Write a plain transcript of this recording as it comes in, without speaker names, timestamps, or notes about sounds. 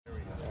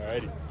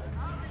Alrighty.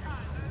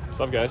 What's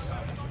up, guys?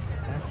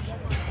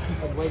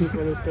 I've been waiting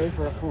for this day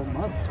for a whole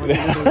month.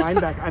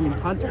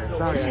 Punter.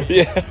 Sorry.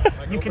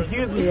 Yeah. You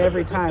confuse me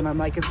every time. I'm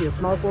like, is he a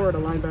small forward, a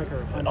linebacker,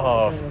 or a punter?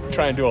 Oh,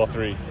 try and do all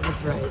three.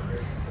 That's right.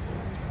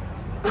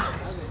 All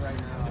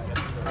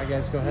right,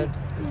 guys, go ahead.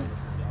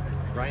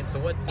 Ryan, so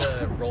what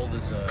role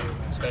does a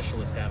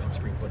specialist have in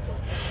spring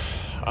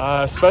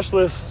football?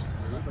 Specialists,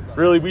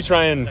 really, we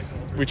try and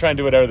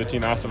do whatever the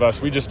team asks of us.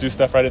 We just do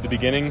stuff right at the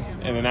beginning,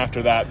 and then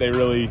after that,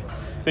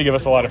 they give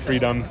us a lot of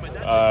freedom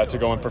to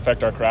go and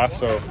perfect our craft.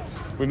 So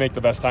we make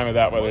the best time of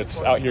that, whether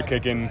it's out here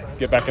kicking,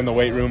 get back in the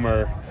weight room,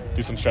 or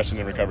do some stretching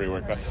and recovery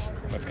work. That's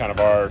kind of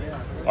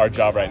our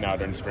job right now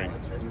during spring.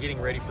 And getting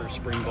ready for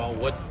spring ball,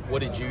 what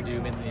did you do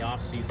in the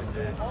off season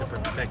to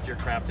perfect your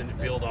craft and to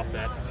build off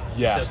that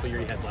successful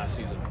year you had last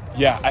season?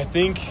 Yeah, I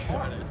think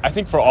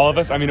for all of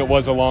us, I mean, it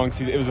was a long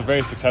season. It was a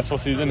very successful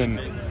season,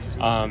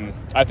 and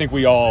I think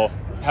we all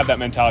have that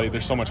mentality.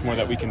 There's so much more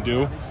that we can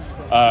do.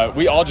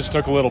 We all just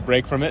took a little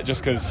break from it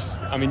just because,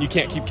 I mean, you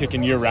can't keep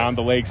kicking year-round.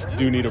 The legs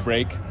do need a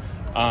break.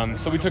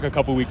 So we took a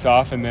couple weeks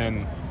off, and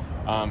then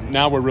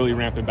now we're really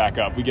ramping back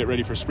up. We get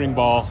ready for spring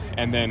ball,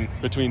 and then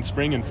between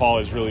spring and fall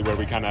is really where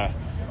we kind of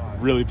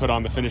really put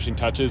on the finishing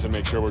touches and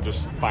make sure we're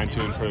just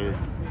fine-tuned for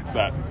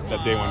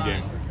that day one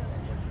game.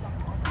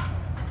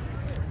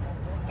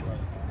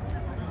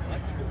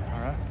 All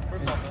right.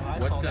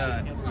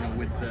 What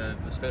with the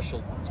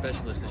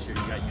specialists this year,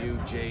 you got you,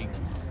 Jake.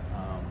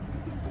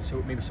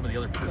 So maybe some of the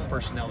other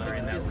personnel that are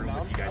in that room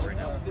with you guys right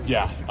now.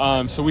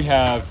 Yeah. So we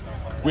have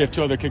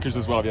two other kickers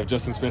as well. We have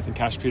Justin Smith and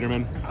Cash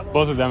Peterman.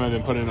 Both of them have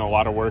been putting in a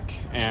lot of work,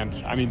 and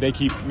I mean, they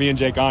keep me and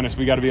Jake honest.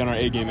 We got to be on our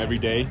A game every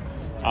day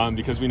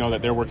because we know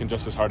that they're working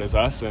just as hard as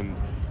us, and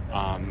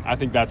I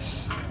think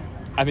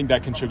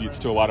that contributes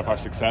to a lot of our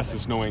success,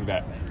 is knowing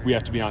that we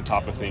have to be on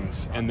top of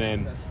things. And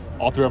then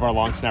all three of our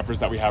long snappers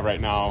that we have right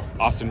now,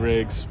 Austin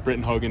Riggs,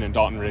 Britton Hogan, and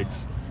Dalton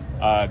Riggs,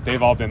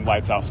 they've all been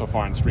lights out so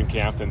far in spring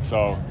camp, and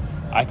so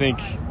I think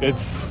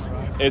it's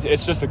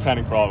just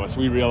exciting for all of us.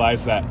 We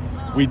realize that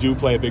we do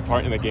play a big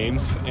part in the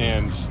games,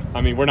 and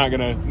I mean, we're not going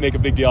to make a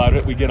big deal out of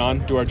it. We get on,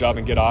 do our job,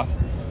 and get off.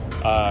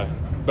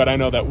 But I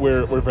know that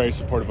we're very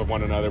supportive of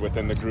one another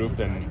within the group,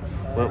 and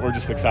we're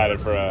just excited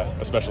for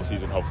a special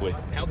season, hopefully.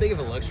 How big of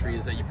a luxury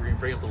is that you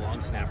bring up the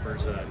long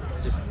snappers,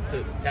 just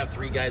to have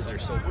three guys that are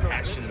so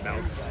passionate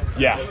about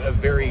a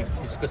very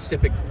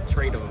specific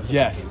trait of them?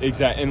 Yes,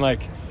 exactly.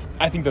 And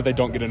I think that they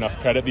don't get enough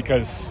credit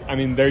because, I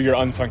mean, they're your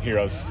unsung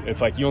heroes.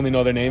 It's like you only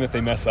know their name if they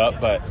mess up,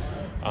 but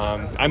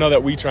I know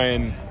that we try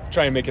and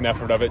make an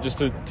effort of it just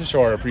to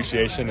show our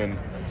appreciation, and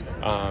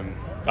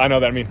I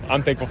know that, I mean,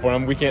 I'm thankful for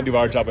them. We can't do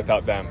our job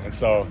without them, and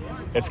so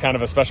it's kind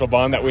of a special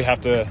bond that we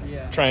have to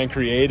try and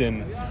create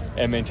and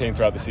maintain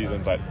throughout the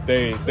season. But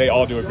they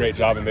all do a great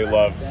job, and they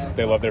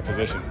love their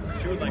position.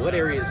 What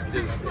areas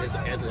has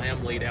Ed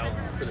Lamb laid out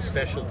for the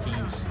special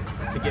teams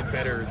to get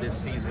better this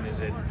season?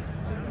 Is it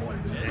more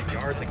net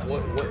yards? Like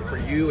what for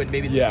you and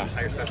maybe this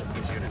entire special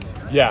teams unit?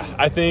 Yeah,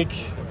 I think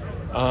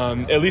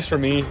at least for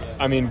me,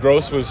 I mean,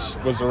 gross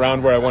was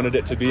around where I wanted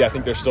it to be. I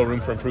think there's still room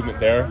for improvement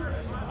there.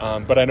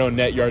 But I know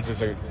net yards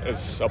is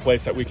a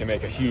place that we can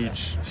make a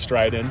huge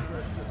stride in.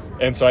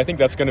 And so I think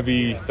that's going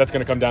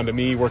to come down to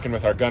me working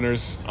with our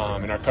gunners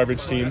and our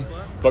coverage team.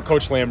 But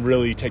Coach Lamb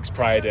really takes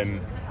pride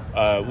in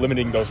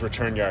limiting those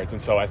return yards.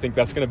 And so I think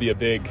that's going to be a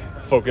big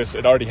focus.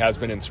 It already has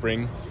been in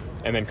spring.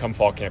 And then come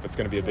fall camp, it's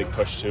going to be a big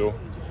push too.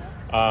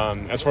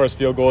 As far as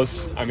field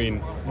goals, I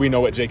mean, we know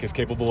what Jake is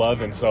capable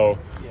of. And so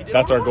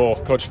that's our goal.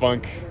 Coach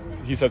Funk,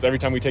 he says every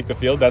time we take the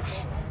field,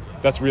 that's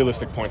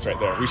realistic points right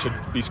there. We should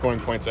be scoring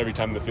points every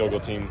time the field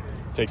goal team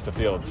takes the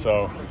field.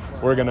 So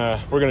we're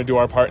gonna do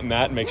our part in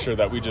that and make sure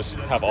that we just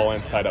have all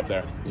ends tied up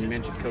there. You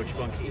mentioned Coach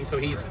Funk, so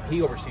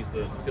he oversees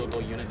the field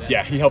goal unit then?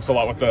 Yeah, he helps a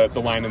lot with the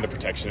line and the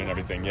protection and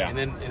everything. Yeah. And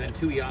then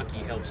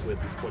Tuiaki helps with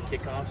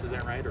kickoffs. Is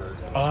that right? Or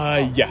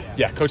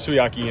yeah. Coach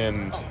Tuiaki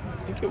and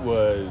I think it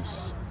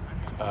was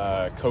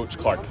Coach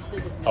Clark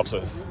helps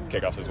with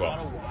kickoffs as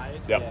well.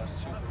 Yep.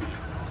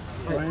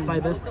 By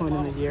this point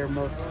in the year,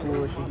 most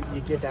schools, you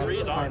get down to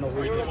the final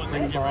week of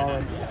spring ball,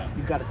 and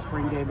you've got a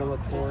spring game to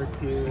look forward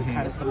to,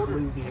 kind of some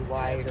blue v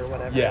white or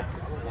whatever. Yeah.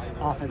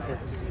 Offense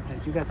versus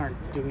defense. You guys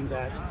aren't doing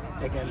that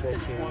again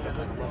this year. You've got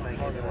an alumni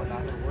game and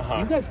whatnot. Do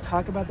you guys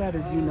talk about that, or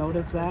do you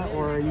notice that,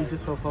 or are you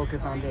just so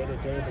focused on day to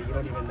day that you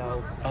don't even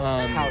know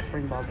how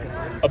spring ball's going to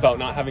end? About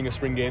not having a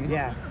spring game?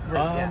 Yeah.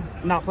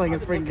 Not playing a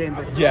spring game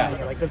versus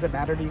does it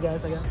matter to you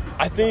guys, I guess?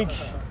 I think,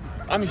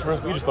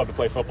 first, we just love to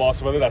play football,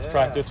 so whether that's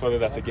practice, whether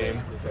that's a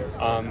game.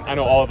 I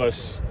know all of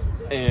us,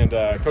 and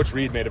Coach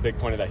Reed made a big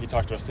point of that. He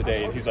talked to us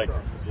today, and he's like,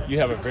 you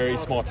have a very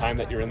small time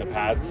that you're in the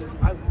pads.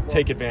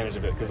 Take advantage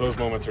of it, because those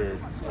moments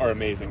are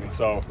amazing. And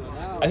so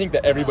I think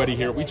that everybody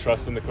here, we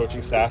trust in the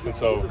coaching staff, and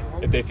so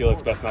if they feel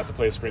it's best not to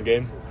play a spring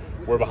game,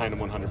 we're behind them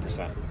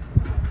 100%.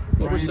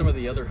 What were some of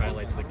the other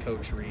highlights that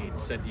Coach Reed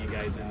said to you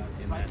guys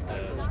in that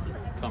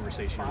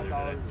conversation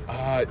earlier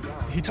today?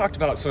 He talked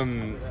about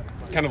some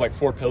kind of like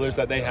 4 pillars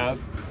that they have.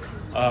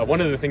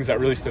 One of the things that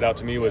really stood out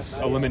to me was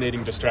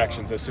eliminating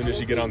distractions as soon as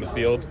you get on the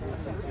field.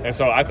 And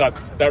so I thought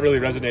that really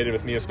resonated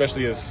with me,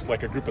 especially as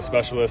like a group of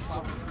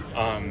specialists.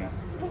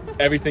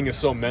 Everything is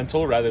so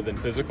mental rather than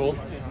physical.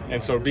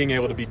 And so being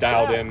able to be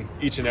dialed in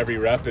each and every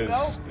rep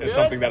is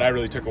something that I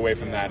really took away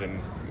from that and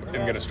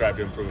am going to strive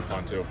to improve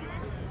upon too.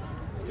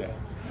 Yeah.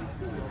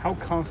 How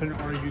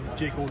confident are you that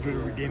Jake Oldroyd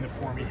will regain the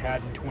form he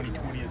had in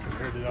 2020 as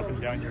compared to the up and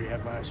down year he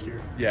had last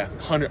year? Yeah,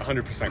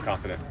 100%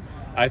 confident.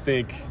 I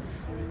think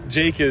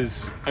Jake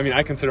is, I mean,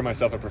 I consider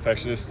myself a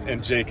perfectionist,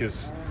 and Jake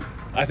is,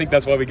 I think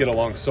that's why we get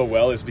along so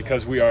well, is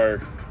because we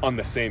are on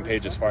the same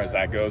page as far as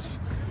that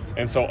goes.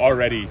 And so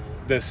already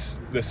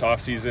this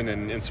offseason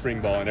and in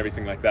spring ball and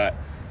everything like that,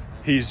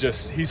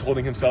 he's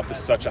holding himself to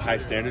such a high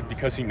standard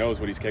because he knows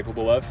what he's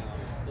capable of.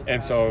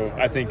 And so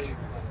I think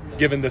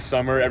given this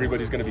summer,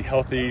 everybody's going to be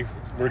healthy.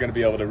 We're going to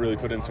be able to really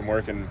put in some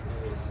work, and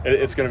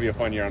it's going to be a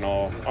fun year on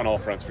all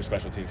fronts for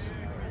special teams.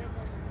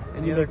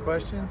 Any other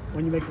questions?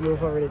 When you make the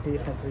move over to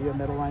defense, are you a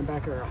middle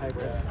linebacker or a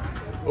hybrid?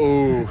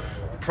 Oh,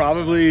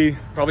 probably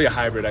a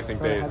hybrid. I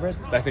think Hybrid?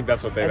 I think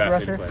that's what they've Edge asked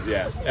me to rusher? play.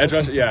 Yeah, edge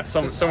rusher. Yeah,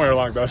 somewhere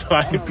along those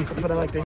lines. That's what I like to